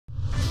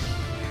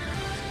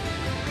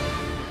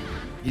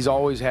He's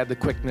always had the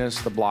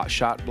quickness, the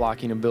shot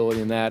blocking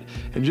ability and that.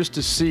 And just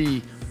to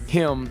see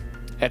him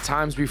at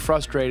times be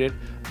frustrated,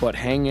 but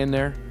hang in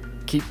there,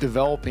 keep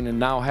developing, and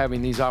now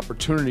having these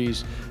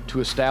opportunities to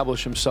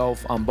establish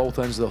himself on both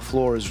ends of the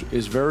floor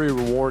is very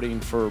rewarding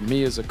for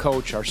me as a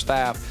coach, our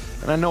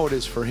staff, and I know it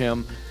is for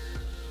him.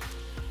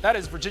 That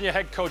is Virginia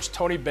head coach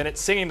Tony Bennett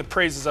singing the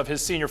praises of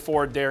his senior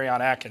forward, Darion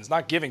Atkins.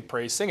 Not giving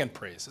praise, singing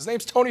praise. His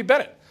name's Tony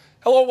Bennett.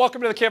 Hello,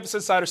 welcome to the Campus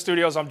Insider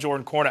Studios. I'm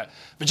Jordan Cornette.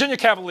 Virginia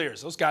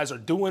Cavaliers, those guys are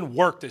doing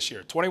work this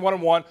year.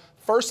 21-1,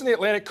 first in the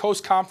Atlantic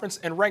Coast Conference,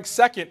 and ranked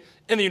second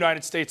in the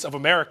United States of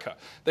America.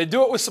 They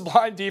do it with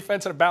sublime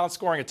defense and a balanced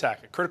scoring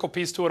attack. A critical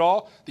piece to it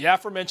all, the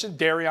aforementioned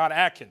Darion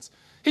Atkins.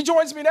 He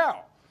joins me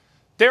now.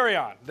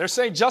 Darion, they're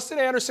saying Justin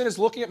Anderson is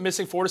looking at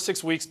missing 4 to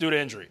 6 weeks due to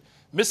injury.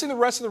 Missing the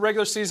rest of the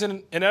regular season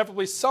and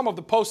inevitably some of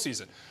the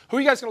postseason. Who are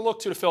you guys going to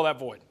look to fill that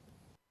void?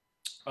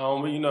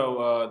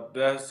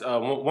 That's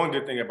one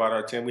good thing about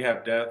our team. We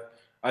have depth.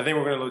 I think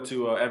we're going to look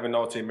to Evan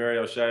Nolte,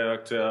 Mario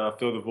Shayuk to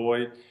fill the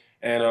void.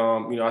 And,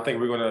 I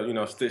think we're going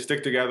to,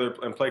 stick together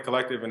and play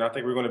collective, and I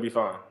think we're going to be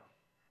fine.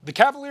 The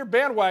Cavalier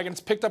bandwagon has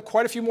picked up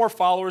quite a few more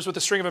followers with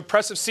a string of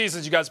impressive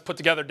seasons you guys put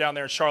together down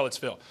there in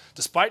Charlottesville.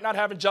 Despite not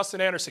having Justin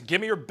Anderson,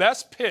 give me your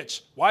best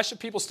pitch. Why should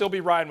people still be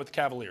riding with the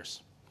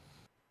Cavaliers?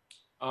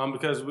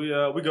 Because we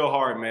go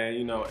hard, man.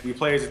 We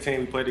play as a team,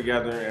 we play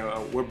together,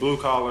 and we're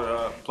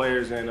blue-collar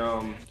players, and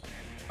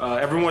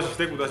everyone should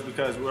stick with us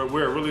because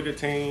we're a really good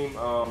team.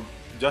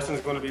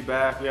 Justin's going to be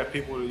back. We have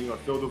people to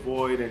fill the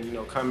void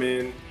and come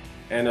in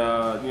and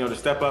to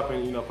step up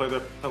and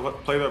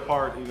play their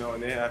part.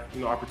 And they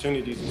have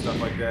opportunities and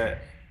stuff like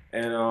that.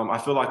 And I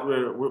feel like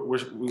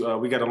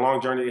we got a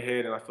long journey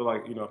ahead, and I feel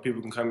like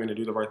people can come in and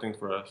do the right thing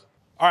for us.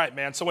 All right,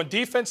 man, so when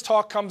defense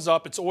talk comes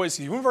up, it's always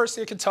the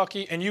University of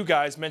Kentucky and you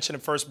guys mention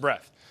in first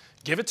breath.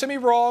 Give it to me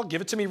raw,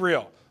 give it to me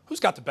real. Who's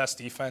got the best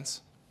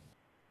defense?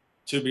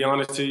 To be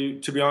honest with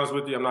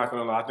you, I'm not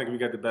going to lie. I think we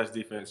got the best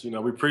defense.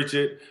 We preach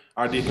it.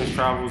 Our defense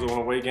travels on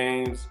away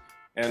games,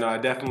 and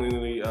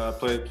definitely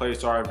plays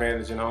to our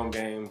advantage in home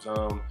games.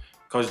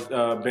 Coach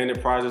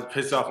Bennett prides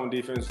himself on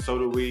defense, so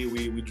do we.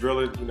 We drill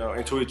it,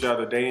 into each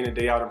other day in and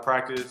day out in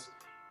practice.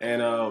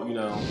 And,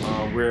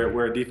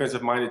 we're a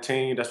defensive-minded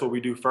team. That's what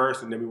we do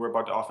first, and then we worry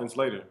about the offense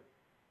later.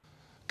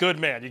 Good,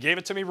 man. You gave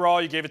it to me raw,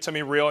 you gave it to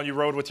me real, and you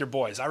rode with your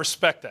boys. I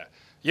respect that.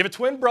 You have a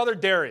twin brother,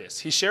 Darius.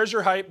 He shares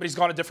your height, but he's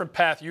gone a different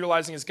path,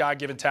 utilizing his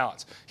God-given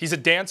talents. He's a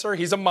dancer,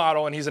 he's a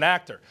model, and he's an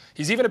actor.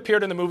 He's even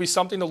appeared in the movie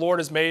Something the Lord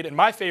Has Made and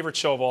my favorite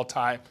show of all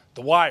time,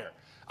 The Wire.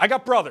 I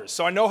got brothers,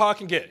 so I know how it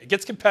can get. It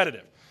gets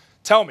competitive.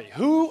 Tell me,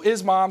 who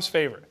is Mom's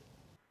favorite?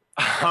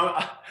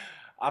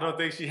 I don't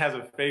think she has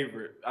a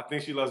favorite. I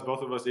think she loves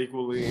both of us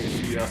equally, and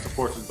she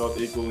supports us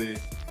both equally.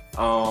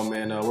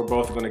 We're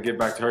both going to get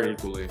back to her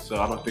equally. So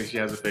I don't think she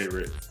has a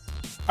favorite.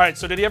 All right,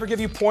 so did he ever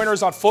give you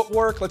pointers on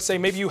footwork? Let's say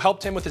maybe you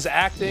helped him with his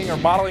acting or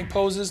modeling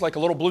poses, like a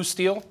little blue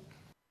steel?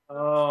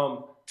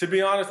 To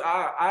be honest,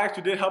 I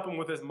actually did help him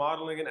with his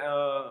modeling and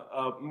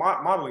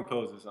modeling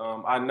poses.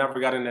 I never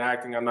got into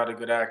acting. I'm not a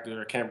good actor.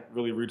 I can't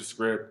really read a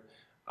script.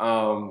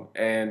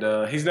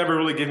 He's never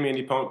really given me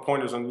any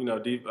pointers on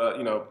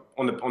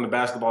on the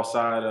basketball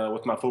side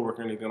with my footwork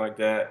or anything like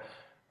that.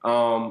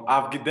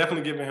 I've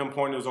definitely given him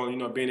pointers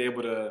on being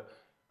able to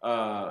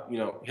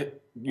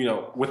hit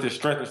with his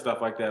strength and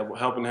stuff like that,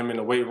 helping him in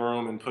the weight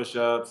room and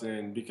push-ups,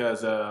 and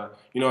because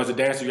as a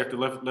dancer you have to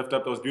lift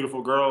up those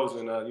beautiful girls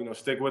and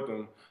stick with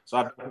them. So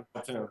I've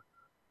helped him.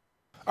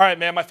 All right,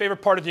 man, my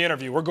favorite part of the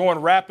interview. We're going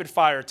rapid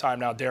fire time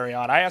now,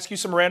 Darion. I ask you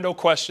some rando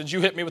questions.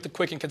 You hit me with a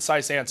quick and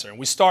concise answer. And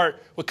we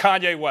start with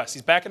Kanye West.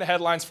 He's back in the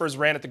headlines for his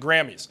rant at the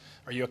Grammys.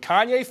 Are you a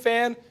Kanye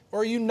fan or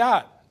are you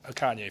not a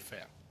Kanye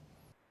fan?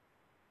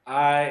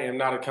 I am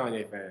not a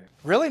Kanye fan.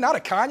 Really? Not a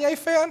Kanye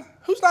fan?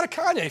 Who's not a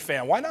Kanye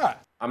fan? Why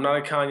not? I'm not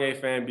a Kanye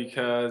fan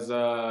because,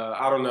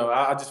 I don't know.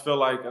 I just feel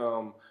like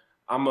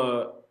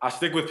I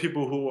stick with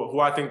people who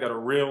I think that are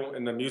real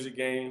in the music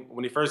game.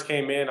 When he first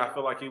came in, I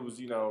feel like he was,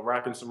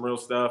 rapping some real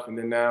stuff. And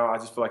then now I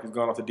just feel like he's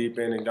gone off the deep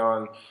end and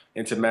gone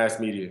into mass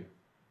media.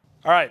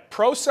 All right,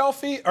 pro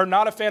selfie or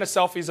not a fan of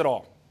selfies at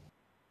all?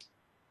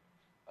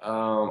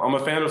 I'm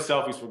a fan of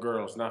selfies for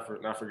girls, not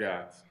for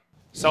guys.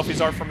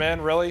 Selfies are for men,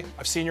 really?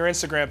 I've seen your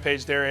Instagram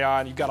page,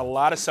 Darion. You've got a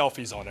lot of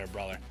selfies on there,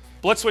 brother.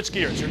 But let's switch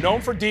gears. You're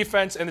known for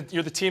defense, and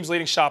you're the team's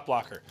leading shot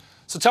blocker.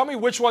 So tell me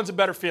which one's a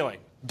better feeling,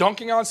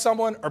 dunking on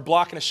someone or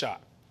blocking a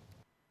shot?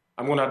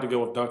 I'm going to have to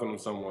go with dunking on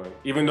someone.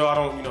 Even though I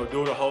don't,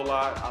 do it a whole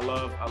lot, I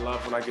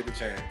love when I get the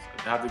chance.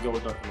 I have to go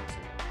with dunking on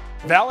someone.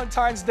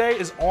 Valentine's Day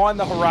is on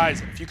the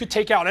horizon. If you could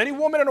take out any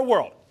woman in the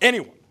world,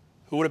 anyone,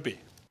 who would it be?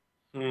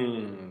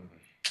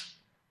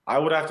 I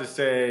would have to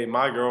say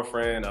my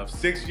girlfriend of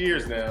 6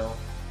 years now,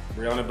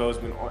 Brianna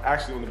Bozeman,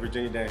 actually on the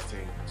Virginia dance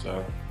team.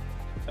 So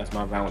that's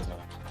my Valentine.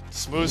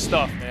 Smooth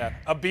stuff, man.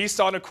 A beast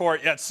on the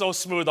court, yet so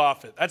smooth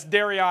off it. That's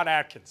Darion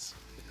Atkins.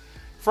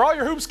 For all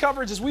your hoops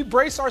coverage, as we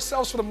brace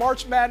ourselves for the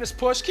March Madness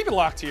push, keep it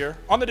locked here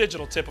on the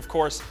digital tip, of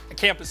course, at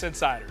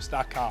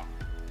CampusInsiders.com.